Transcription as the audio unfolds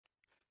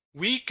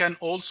We can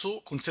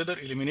also consider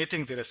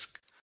eliminating the risk,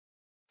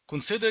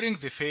 considering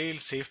the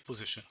fail-safe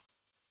position.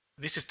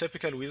 This is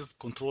typical with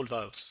control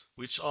valves,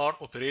 which are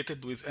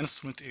operated with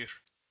instrument air.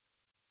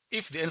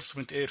 If the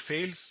instrument air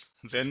fails,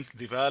 then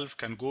the valve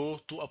can go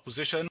to a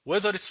position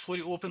whether it's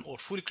fully open or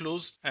fully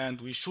closed, and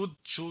we should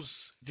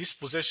choose this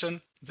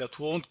position that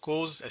won't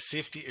cause a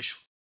safety issue.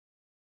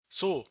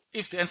 So,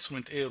 if the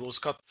instrument air was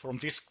cut from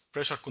this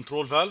pressure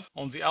control valve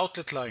on the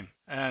outlet line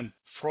and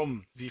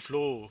from the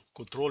flow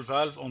control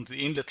valve on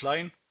the inlet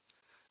line,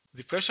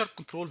 the pressure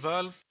control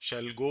valve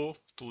shall go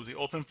to the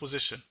open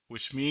position,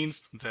 which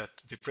means that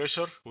the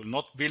pressure will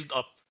not build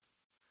up,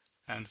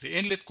 and the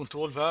inlet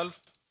control valve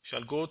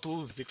shall go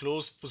to the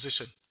closed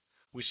position,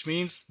 which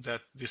means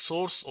that the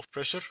source of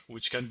pressure,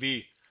 which can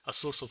be a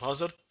source of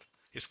hazard,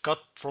 is cut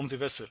from the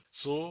vessel.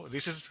 So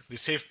this is the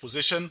safe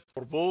position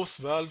for both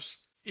valves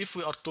if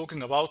we are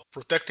talking about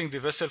protecting the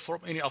vessel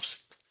from any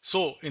upset.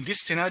 So in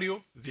this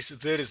scenario,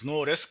 there is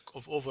no risk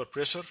of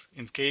overpressure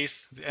in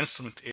case the instrument